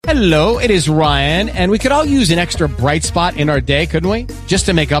Hello, it is Ryan, and we could all use an extra bright spot in our day, couldn't we? Just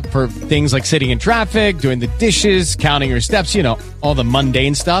to make up for things like sitting in traffic, doing the dishes, counting your steps, you know, all the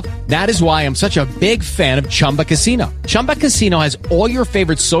mundane stuff. That is why I'm such a big fan of Chumba Casino. Chumba Casino has all your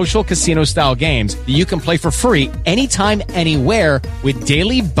favorite social casino-style games that you can play for free anytime, anywhere with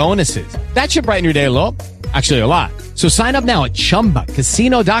daily bonuses. That should brighten your day a little. Actually, a lot. So sign up now at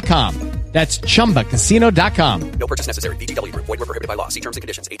ChumbaCasino.com. That's ChumbaCasino.com. No purchase necessary. VGW Group. Void where prohibited by law. See terms and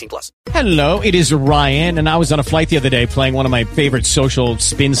conditions. 18+. Hello, it is Ryan, and I was on a flight the other day playing one of my favorite social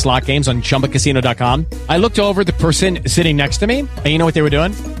spin slot games on ChumbaCasino.com. I looked over the person sitting next to me, and you know what they were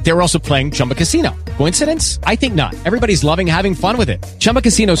doing? They were also playing Chumba Casino. Coincidence? I think not. Everybody's loving having fun with it. Chumba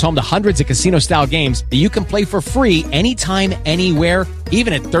Casino is home to hundreds of casino-style games that you can play for free anytime, anywhere,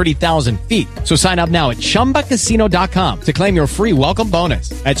 even at 30,000 feet. So sign up now at ChumbaCasino.com to claim your free welcome bonus.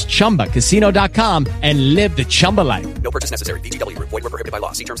 That's ChumbaCasino.com and live the Chumba life. No purchase necessary. VGW Group. Void where prohibited by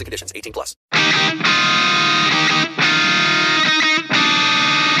law. See terms and conditions. 18+.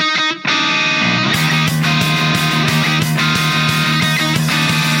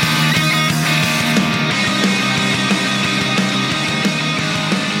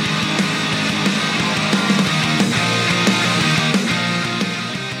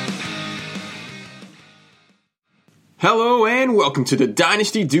 Hello and welcome to the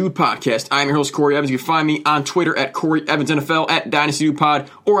Dynasty Dude Podcast. I'm your host, Corey Evans. You can find me on Twitter at Corey Evans NFL, at Dynasty Dude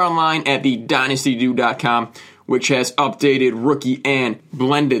Pod, or online at thedynastydude.com, which has updated rookie and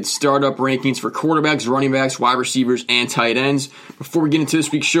blended startup rankings for quarterbacks, running backs, wide receivers, and tight ends. Before we get into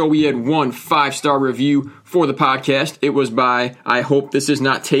this week's show, we had one 5-star review for the podcast. It was by, I hope this is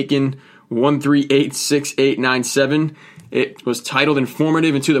not taken, 1386897. It was titled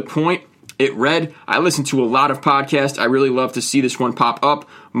Informative and to the Point. It read, I listen to a lot of podcasts. I really love to see this one pop up.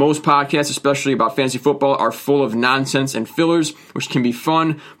 Most podcasts, especially about fantasy football, are full of nonsense and fillers, which can be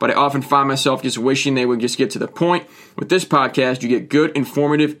fun, but I often find myself just wishing they would just get to the point. With this podcast, you get good,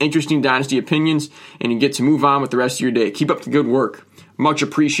 informative, interesting Dynasty opinions, and you get to move on with the rest of your day. Keep up the good work. Much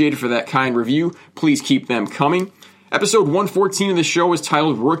appreciated for that kind review. Please keep them coming. Episode 114 of the show is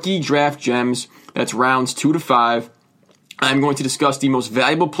titled Rookie Draft Gems. That's rounds 2 to 5. I'm going to discuss the most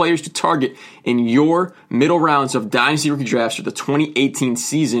valuable players to target in your middle rounds of Dynasty Rookie Drafts for the 2018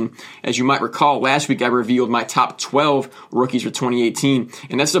 season. As you might recall, last week I revealed my top 12 rookies for 2018,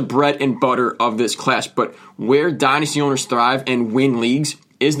 and that's the bread and butter of this class. But where Dynasty owners thrive and win leagues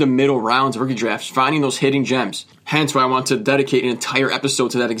is the middle rounds of rookie drafts, finding those hidden gems. Hence why I want to dedicate an entire episode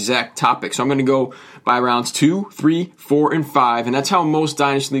to that exact topic. So I'm going to go by rounds 2, 3, 4, and 5. And that's how most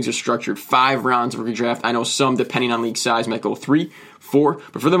Dynasty leagues are structured. 5 rounds of rookie draft. I know some, depending on league size, might go 3, 4.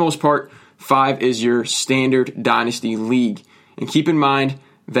 But for the most part, 5 is your standard Dynasty league. And keep in mind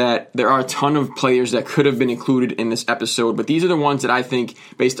that there are a ton of players that could have been included in this episode, but these are the ones that I think,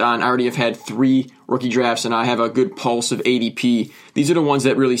 based on I already have had 3 rookie drafts and I have a good pulse of ADP, these are the ones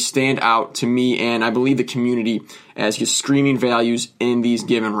that really stand out to me and I believe the community as just screaming values in these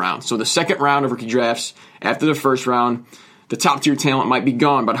given rounds. So the second round of rookie drafts, after the first round, the top tier talent might be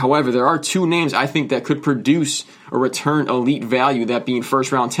gone, but however, there are 2 names I think that could produce or return elite value, that being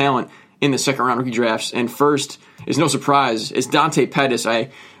first round talent in the second round rookie drafts. And first is no surprise, it's Dante Pettis. I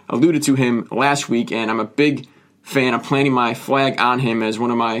alluded to him last week, and I'm a big fan. I'm planting my flag on him as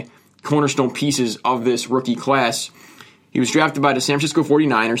one of my cornerstone pieces of this rookie class. He was drafted by the San Francisco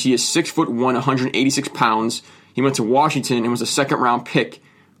 49ers. He is 6'1", 186 pounds. He went to Washington and was a second-round pick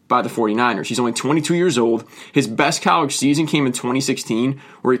by the 49ers. He's only 22 years old. His best college season came in 2016,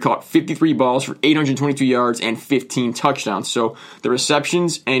 where he caught 53 balls for 822 yards and 15 touchdowns. So the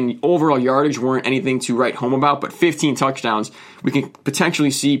receptions and overall yardage weren't anything to write home about, but 15 touchdowns, we can potentially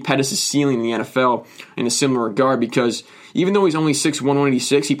see Pettis' ceiling in the NFL in a similar regard, because even though he's only 6'1",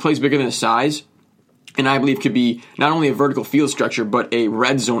 186, he plays bigger than his size, and I believe could be not only a vertical field structure, but a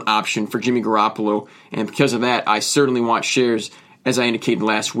red zone option for Jimmy Garoppolo. And because of that, I certainly want shares, as I indicated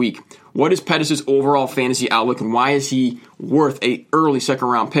last week. What is Pettis' overall fantasy outlook, and why is he worth a early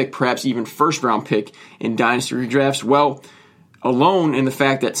second-round pick, perhaps even first-round pick in Dynasty redrafts? Well, alone in the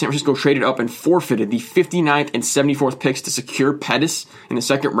fact that San Francisco traded up and forfeited the 59th and 74th picks to secure Pettis in the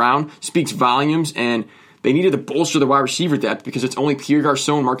second round speaks volumes, and they needed to bolster the wide receiver depth because it's only Pierre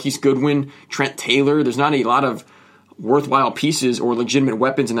Garçon, Marquise Goodwin, Trent Taylor. There's not a lot of worthwhile pieces or legitimate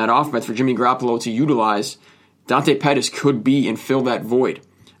weapons in that offense for Jimmy Garoppolo to utilize. Dante Pettis could be and fill that void.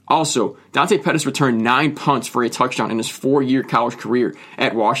 Also, Dante Pettis returned 9 punts for a touchdown in his 4-year college career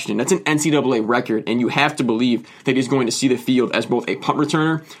at Washington. That's an NCAA record, and you have to believe that he's going to see the field as both a punt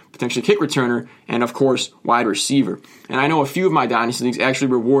returner, potentially kick returner, and of course, wide receiver. And I know a few of my Dynasty leagues actually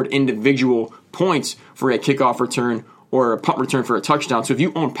reward individual points for a kickoff return or a punt return for a touchdown. So if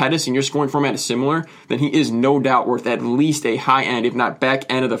you own Pettis and your scoring format is similar, then he is no doubt worth at least a high end, if not back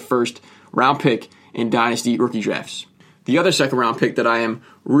end of the first round pick in Dynasty rookie drafts. The other second round pick that I am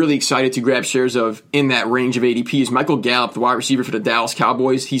really excited to grab shares of in that range of ADP is Michael Gallup, the wide receiver for the Dallas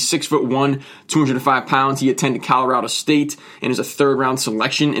Cowboys. He's 6'1", 205 pounds. He attended Colorado State and is a third round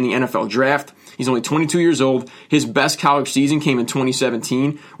selection in the NFL draft. He's only 22 years old. His best college season came in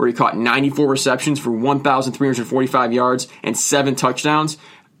 2017, where he caught 94 receptions for 1,345 yards and 7 touchdowns.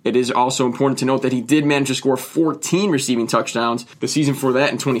 It is also important to note that he did manage to score 14 receiving touchdowns the season before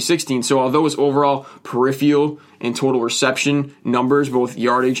that in 2016. So although his overall peripheral and total reception numbers, both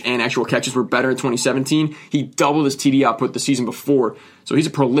yardage and actual catches, were better in 2017, he doubled his TD output the season before. So he's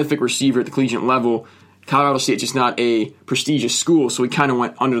a prolific receiver at the collegiate level. Colorado State's just not a prestigious school, so he kind of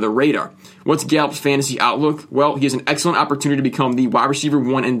went under the radar. What's Gallup's fantasy outlook? Well, he has an excellent opportunity to become the wide receiver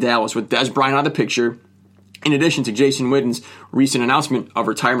 1 in Dallas with Dez Bryant out of the picture, in addition to Jason Witten's recent announcement of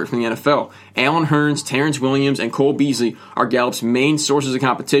retirement from the NFL. Allen Hurns, Terrence Williams, and Cole Beasley are Gallup's main sources of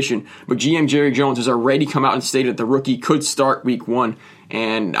competition, but GM Jerry Jones has already come out and stated that the rookie could start week 1,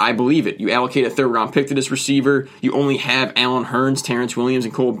 and I believe it. You allocate a third-round pick to this receiver, you only have Allen Hurns, Terrence Williams,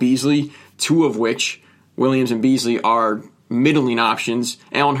 and Cole Beasley, 2 of which, Williams and Beasley, are middling options.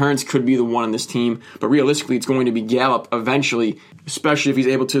 Allen Hurns could be the one on this team, but realistically it's going to be Gallup eventually, especially if he's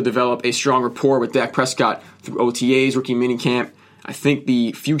able to develop a strong rapport with Dak Prescott through OTAs, rookie minicamp. I think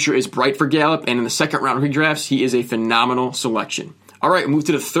the future is bright for Gallup, and in the second round rookie drafts, he is a phenomenal selection. All right, we'll move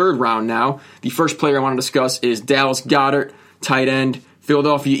to the third round now. The first player I want to discuss is Dallas Goedert, tight end,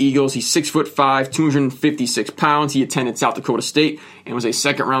 Philadelphia Eagles. He's 6'5", 256 pounds. He attended South Dakota State and was a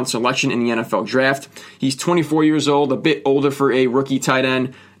second-round selection in the NFL draft. He's 24 years old, a bit older for a rookie tight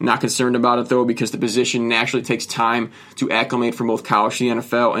end. Not concerned about it, though, because the position naturally takes time to acclimate from both college to the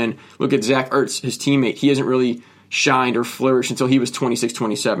NFL. And look at Zach Ertz, his teammate. He hasn't really shined or flourished until he was 26,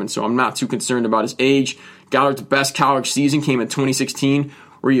 27, so I'm not too concerned about his age. Goddard's best college season came in 2016,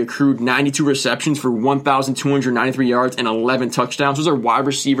 where he accrued 92 receptions for 1,293 yards and 11 touchdowns. Those are wide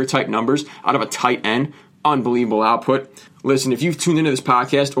receiver type numbers out of a tight end. Unbelievable output. Listen, if you've tuned into this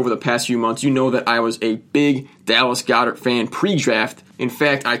podcast over the past few months, you know that I was a big Dallas Goedert fan pre-draft. In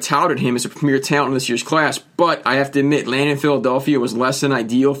fact, I touted him as a premier talent in this year's class, but I have to admit, landing in Philadelphia was less than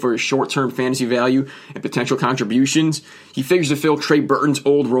ideal for his short-term fantasy value and potential contributions. He figures to fill Trey Burton's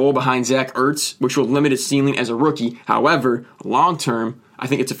old role behind Zach Ertz, which will limit his ceiling as a rookie. However, long-term, I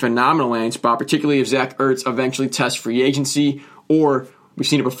think it's a phenomenal landing spot, particularly if Zach Ertz eventually tests free agency or, we've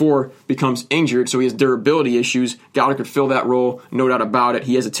seen it before, becomes injured, so he has durability issues. Goedert could fill that role, no doubt about it.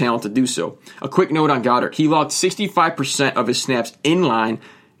 He has a talent to do so. A quick note on Goedert. He logged 65% of his snaps in line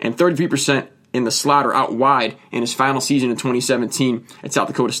and 33% in the slot or out wide in his final season in 2017 at South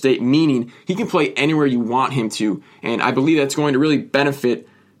Dakota State, meaning he can play anywhere you want him to, and I believe that's going to really benefit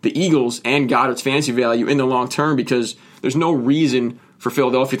the Eagles and Goddard's fantasy value in the long term, because there's no reason for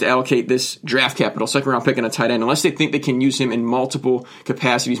Philadelphia to allocate this draft capital, second-round pick, on a tight end, unless they think they can use him in multiple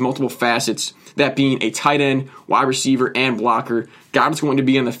capacities, multiple facets, that being a tight end, wide receiver, and blocker. Goddard's going to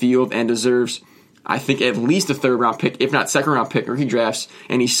be on the field and deserves, I think, at least a third-round pick, if not second-round pick, rookie drafts,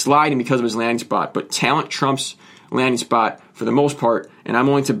 and he's sliding because of his landing spot. But talent trumps landing spot for the most part, and I'm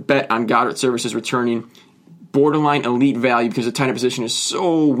willing to bet on Goddard services returning borderline elite value because the tight end position is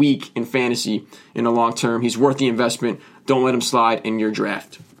so weak in fantasy in the long term. He's worth the investment. Don't let him slide in your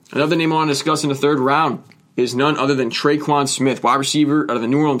draft. Another name I want to discuss in the third round is none other than Tre'Quan Smith, wide receiver out of the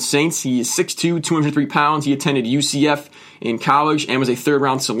New Orleans Saints. He is 6'2", 203 pounds. He attended UCF in college and was a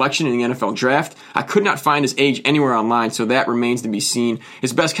third-round selection in the NFL draft. I could not find his age anywhere online, so that remains to be seen.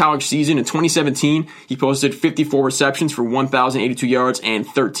 His best college season in 2017, he posted 54 receptions for 1,082 yards and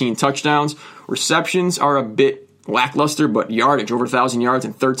 13 touchdowns. Receptions are a bit lackluster, but yardage, over 1,000 yards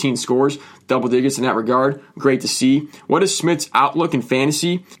and 13 scores, double digits in that regard. Great to see. What is Smith's outlook in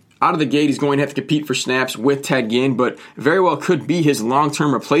fantasy? Out of the gate, he's going to have to compete for snaps with Ted Ginn, but very well could be his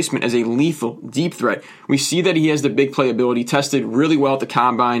long-term replacement as a lethal deep threat. We see that he has the big playability, tested really well at the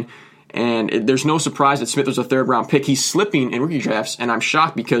combine, and there's no surprise that Smith was a third-round pick. He's slipping in rookie drafts, and I'm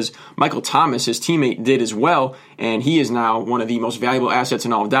shocked because Michael Thomas, his teammate, did as well, and he is now one of the most valuable assets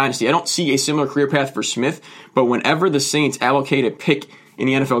in all of Dynasty. I don't see a similar career path for Smith, but whenever the Saints allocate a pick in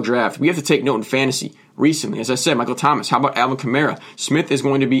the NFL draft, we have to take note in fantasy. Recently, as I said, Michael Thomas. How about Alvin Kamara? Smith is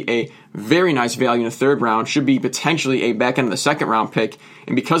going to be a very nice value in the third round, should be potentially a back end of the second round pick,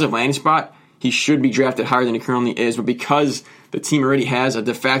 and because of landing spot, he should be drafted higher than he currently is, but because the team already has a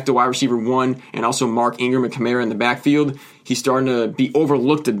de facto wide receiver 1 and also Mark Ingram and Kamara in the backfield, he's starting to be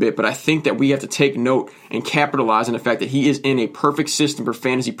overlooked a bit. But I think that we have to take note and capitalize on the fact that he is in a perfect system for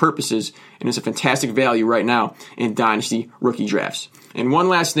fantasy purposes and is a fantastic value right now in Dynasty rookie drafts. And one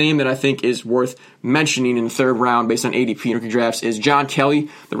last name that I think is worth mentioning in the third round based on ADP rookie drafts is John Kelly,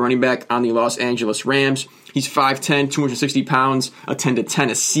 the running back on the Los Angeles Rams. He's 5'10", 260 pounds, attended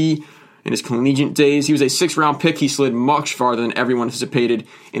Tennessee. In his collegiate days, he was a 6th-round pick. He slid much farther than everyone anticipated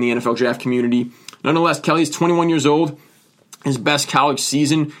in the NFL draft community. Nonetheless, Kelly is 21 years old. His best college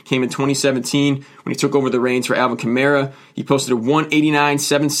season came in 2017 when he took over the reins for Alvin Kamara. He posted a 189,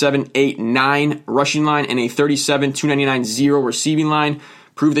 7.7, 8.9 rushing line and a 37, 299, 0 receiving line.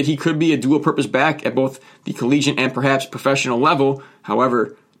 Proved that he could be a dual-purpose back at both the collegiate and perhaps professional level.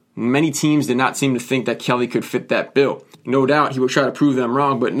 However, many teams did not seem to think that Kelly could fit that bill. No doubt he will try to prove them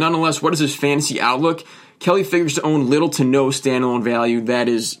wrong, but nonetheless, what is his fantasy outlook? Kelly figures to own little to no standalone value. That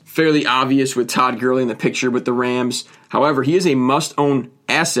is fairly obvious with Todd Gurley in the picture with the Rams. However, he is a must-own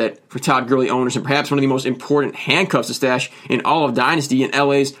asset for Todd Gurley owners and perhaps one of the most important handcuffs to stash in all of Dynasty in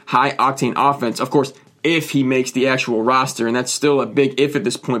LA's high-octane offense. Of course, if he makes the actual roster, and that's still a big if at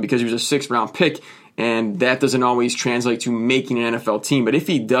this point because he was a 6th-round pick, and that doesn't always translate to making an NFL team. But if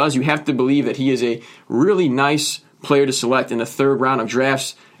he does, you have to believe that he is a really nice player to select in the 3rd round of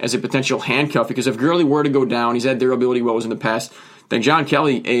drafts as a potential handcuff, because if Gurley were to go down, he's had durability woes in the past, then John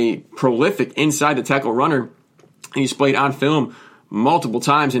Kelly, a prolific inside the tackle runner, he's played on film multiple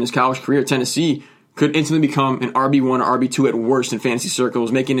times in his college career at Tennessee, could instantly become an RB1 or RB2 at worst in fantasy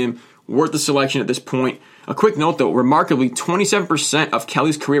circles, making him worth the selection at this point. A quick note though, remarkably, 27% of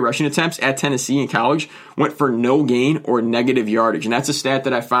Kelly's career rushing attempts at Tennessee in college went for no gain or negative yardage, and that's a stat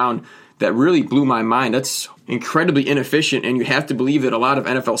that I found that really blew my mind. That's incredibly inefficient, and you have to believe that a lot of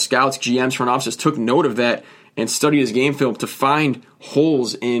NFL scouts, GMs, front offices took note of that and studied his game film to find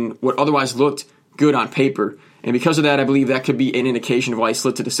holes in what otherwise looked good on paper. And because of that, I believe that could be an indication of why he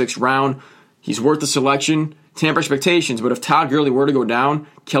slid to the 6th round. He's worth the selection, temper expectations, but if Todd Gurley were to go down,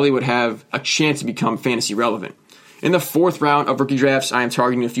 Kelly would have a chance to become fantasy relevant. In the 4th round of rookie drafts, I am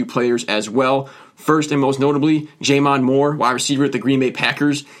targeting a few players as well. First and most notably, J'Mon Moore, wide receiver at the Green Bay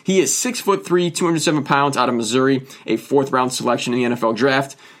Packers. He is 6'3", 207 pounds out of Missouri, a 4th-round selection in the NFL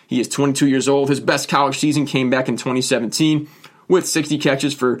draft. He is 22 years old. His best college season came back in 2017 with 60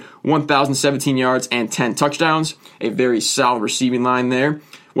 catches for 1,017 yards and 10 touchdowns. A very solid receiving line there.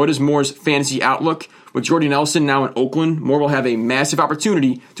 What is Moore's fantasy outlook? With Jordy Nelson now in Oakland, Moore will have a massive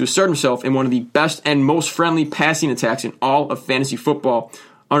opportunity to assert himself in one of the best and most friendly passing attacks in all of fantasy football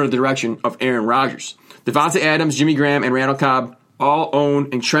under the direction of Aaron Rodgers. Devontae Adams, Jimmy Graham, and Randall Cobb all own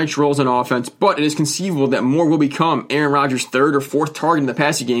entrenched roles in offense, but it is conceivable that Moore will become Aaron Rodgers' 3rd or 4th target in the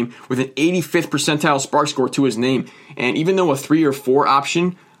passing game with an 85th percentile SPARQ score to his name. And even though a 3 or 4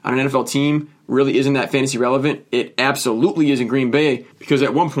 option on an NFL team really isn't that fantasy relevant, it absolutely is in Green Bay, because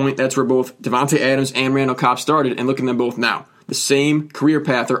at one point that's where both Devontae Adams and Randall Cobb started, and look at them both now. The same career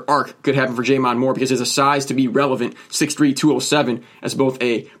path or arc could happen for J'Mon Moore because he has a size to be relevant, 6'3", 207, as both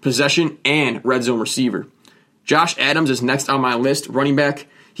a possession and red zone receiver. Josh Adams is next on my list, running back.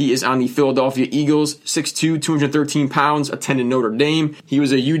 He is on the Philadelphia Eagles, 6'2", 213 pounds, attended Notre Dame. He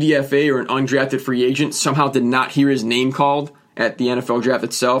was a UDFA or an undrafted free agent, somehow did not hear his name called at the NFL draft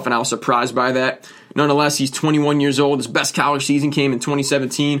itself, and I was surprised by that. Nonetheless, he's 21 years old. His best college season came in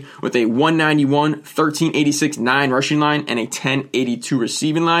 2017 with a 191, 1386, 9 rushing line and a 1082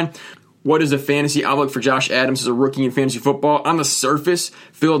 receiving line. What is the fantasy outlook for Josh Adams as a rookie in fantasy football? On the surface,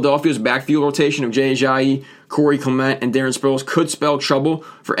 Philadelphia's backfield rotation of Jay Ajayi, Corey Clement, and Darren Sproles could spell trouble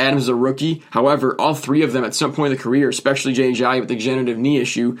for Adams as a rookie. However, all 3 of them at some point in the career, especially Jay Ajayi with the degenerative knee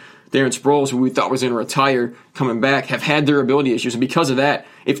issue, Darren Sproles, who we thought was going to retire, coming back, have had durability issues. And because of that,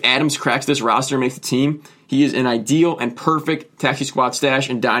 if Adams cracks this roster and makes the team, he is an ideal and perfect taxi squad stash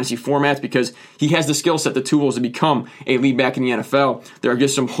in dynasty formats because he has the skill set, the tools to become a lead back in the NFL. There are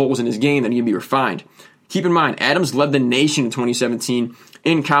just some holes in his game that need to be refined. Keep in mind, Adams led the nation in 2017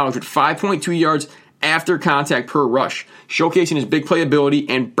 in college with 5.2 yards after contact per rush, showcasing his big playability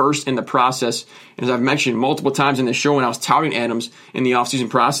and burst in the process. And as I've mentioned multiple times in this show when I was touting Adams in the offseason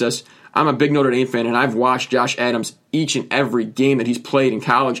process, I'm a big Notre Dame fan, and I've watched Josh Adams each and every game that he's played in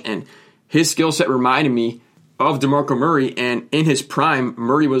college, and his skill set reminded me of DeMarco Murray, and in his prime,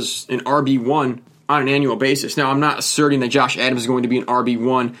 Murray was an RB1 on an annual basis. Now, I'm not asserting that Josh Adams is going to be an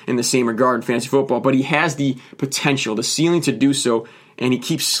RB1 in the same regard in fantasy football, but he has the potential, the ceiling to do so, and he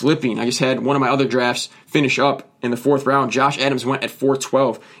keeps slipping. I just had one of my other drafts finish up in the 4th round. Josh Adams went at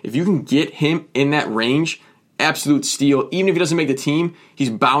 412. If you can get him in that range absolute steal. Even if he doesn't make the team, he's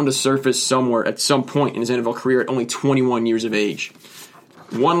bound to surface somewhere at some point in his NFL career at only 21 years of age.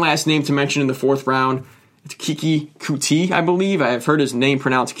 One last name to mention in the 4th round. It's Keke Coutee, I believe. I've heard his name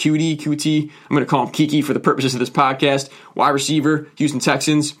pronounced Coutee. I'm going to call him Keke for the purposes of this podcast. Wide receiver, Houston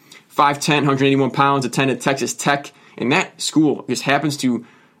Texans, 5'10", 181 pounds, attended Texas Tech. And that school just happens to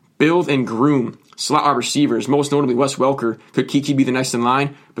build and groom slot wide receivers, most notably Wes Welker. Could Keke be the next in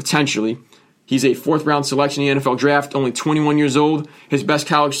line? Potentially. He's a 4th round selection in the NFL draft, only 21 years old. His best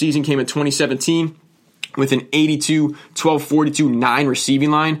college season came in 2017 with an 82, 12, 42, 9 receiving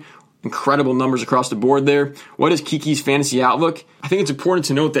line. Incredible numbers across the board there. What is Keke's fantasy outlook? I think it's important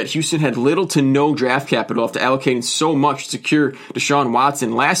to note that Houston had little to no draft capital after allocating so much to secure Deshaun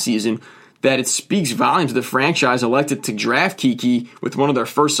Watson last season that it speaks volumes of the franchise elected to draft Keke with one of their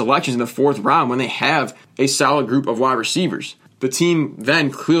first selections in the 4th round when they have a solid group of wide receivers. The team then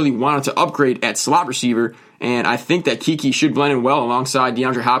clearly wanted to upgrade at slot receiver, and I think that Keke should blend in well alongside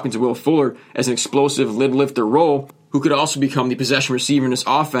DeAndre Hopkins and Will Fuller as an explosive lid lifter role, who could also become the possession receiver in this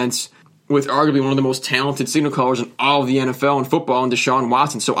offense with arguably one of the most talented signal callers in all of the NFL and football in Deshaun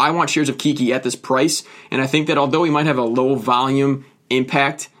Watson. So I want shares of Keke at this price, and I think that although he might have a low volume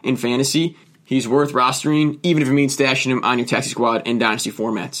impact in fantasy, he's worth rostering, even if it means stashing him on your taxi squad in dynasty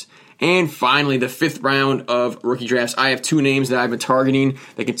formats. And finally, the 5th round of rookie drafts. I have 2 names that I've been targeting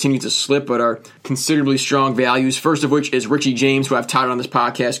that continue to slip but are considerably strong values. First of which is Richie James, who I've touted on this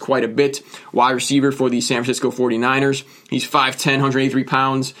podcast quite a bit, wide receiver for the San Francisco 49ers. He's 5'10", 183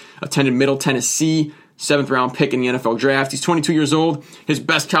 pounds, attended Middle Tennessee, 7th round pick in the NFL draft. He's 22 years old. His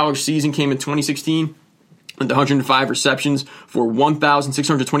best college season came in 2016 with 105 receptions for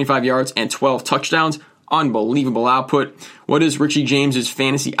 1,625 yards and 12 touchdowns. Unbelievable output. What is Richie James's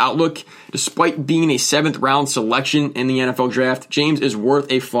fantasy outlook? Despite being a 7th round selection in the NFL draft, James is worth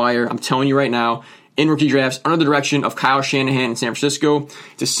a flyer. I'm telling you right now, in rookie drafts, under the direction of Kyle Shanahan in San Francisco.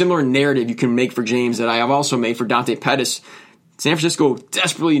 It's a similar narrative you can make for James that I have also made for Dante Pettis. San Francisco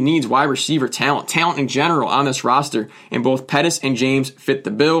desperately needs wide receiver talent in general on this roster, and both Pettis and James fit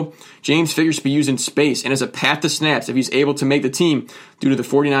the bill. James figures to be used in space and has a path to snaps if he's able to make the team due to the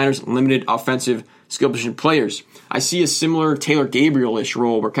 49ers' limited offensive skill position players. I see a similar Taylor Gabriel-ish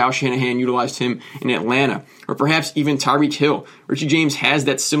role where Kyle Shanahan utilized him in Atlanta, or perhaps even Tyreek Hill. Richie James has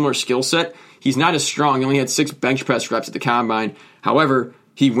that similar skill set. He's not as strong. He only had 6 bench press reps at the combine. However,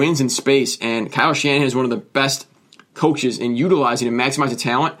 he wins in space, and Kyle Shanahan is one of the best coaches in utilizing and maximizing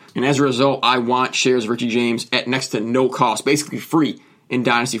talent, and as a result, I want shares of Richie James at next to no cost, basically free in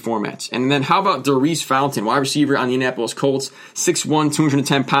dynasty formats. And then how about Darius Fountain, wide receiver on the Indianapolis Colts, 6'1",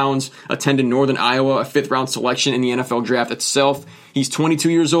 210 pounds, attended Northern Iowa, a 5th round selection in the NFL draft itself. He's 22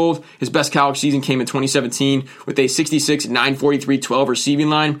 years old. His best college season came in 2017 with a 66, 943, 12 receiving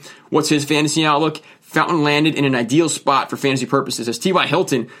line. What's his fantasy outlook? Fountain landed in an ideal spot for fantasy purposes, as T.Y.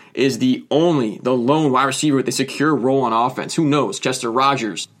 Hilton is the lone wide receiver with a secure role on offense. Who knows? Chester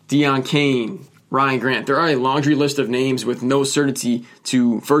Rogers, Deion Kane, Ryan Grant. There are a laundry list of names with no certainty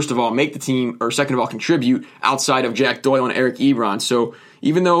to, first of all, make the team, or second of all, contribute outside of Jack Doyle and Eric Ebron. So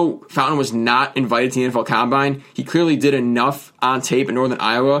even though Fountain was not invited to the NFL Combine, he clearly did enough on tape in Northern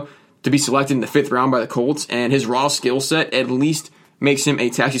Iowa to be selected in the 5th round by the Colts, and his raw skill set at least makes him a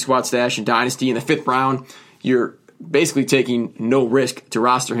taxi squad stash in Dynasty. In the 5th round, you're basically taking no risk to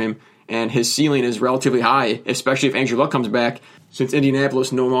roster him, and his ceiling is relatively high, especially if Andrew Luck comes back, since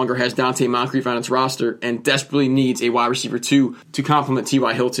Indianapolis no longer has Dante Moncrief on its roster and desperately needs a wide receiver 2 to complement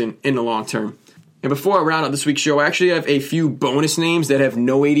T.Y. Hilton in the long term. And before I round out this week's show, I actually have a few bonus names that have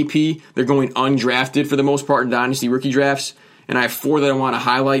no ADP. They're going undrafted for the most part in Dynasty rookie drafts, and I have 4 that I want to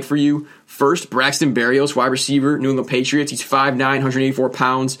highlight for you. First, Braxton Berrios, wide receiver, New England Patriots. He's 5'9", 184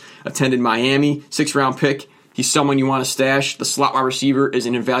 pounds, attended Miami, 6th round pick. He's someone you want to stash. The slot wide receiver is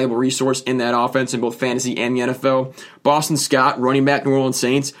an invaluable resource in that offense in both fantasy and the NFL. Boston Scott, running back, New Orleans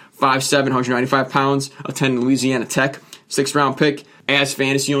Saints, 5'7", 195 pounds, attended Louisiana Tech, 6th round pick. As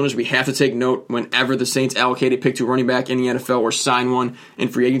fantasy owners, we have to take note whenever the Saints allocate a pick to a running back in the NFL or sign one in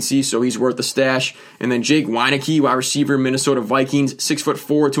free agency, so he's worth the stash. And then Jake Weineke, wide receiver, Minnesota Vikings, 6'4",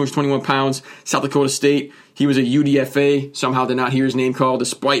 221 pounds, South Dakota State. He was a UDFA, somehow did not hear his name called,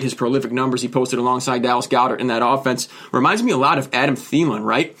 despite his prolific numbers he posted alongside Dallas Goedert in that offense. Reminds me a lot of Adam Thielen,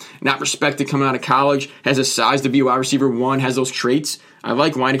 right? Not respected coming out of college, has a size to be a wide receiver 1, has those traits. I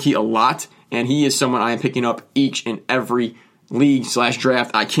like Weineke a lot, and he is someone I am picking up each and every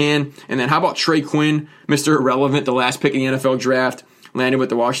league/draft I can. And then how about Trey Quinn, Mr. Irrelevant, the last pick in the NFL draft, landed with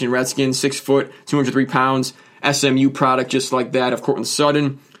the Washington Redskins, 6 foot, 203 pounds, SMU product just like that of Courtland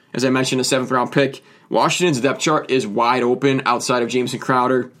Sutton. As I mentioned, a 7th round pick. Washington's depth chart is wide open outside of Jameson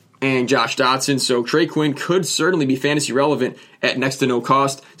Crowder and Josh Dotson. So Trey Quinn could certainly be fantasy relevant at next to no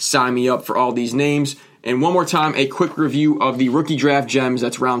cost. Sign me up for all these names. And one more time, a quick review of the rookie draft gems.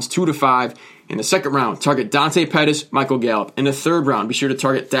 That's rounds 2 to 5. In the second round, target Dante Pettis, Michael Gallup. In the third round, be sure to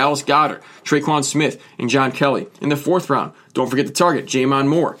target Dallas Goedert, Traquan Smith, and John Kelly. In the fourth round, don't forget to target Jamon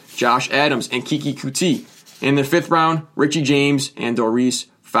Moore, Josh Adams, and Kiki Kuti. In the fifth round, Richie James and Doris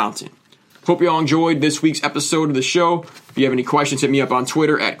Fountain. Hope you all enjoyed this week's episode of the show. If you have any questions, hit me up on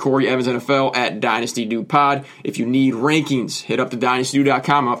Twitter at Corey Evans NFL, at Dynasty Dude Pod. If you need rankings, hit up to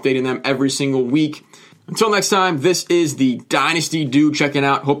DynastyDude.com. I'm updating them every single week. Until next time, this is the Dynasty Dude checking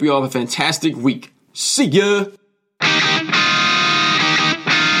out. Hope you all have a fantastic week. See ya!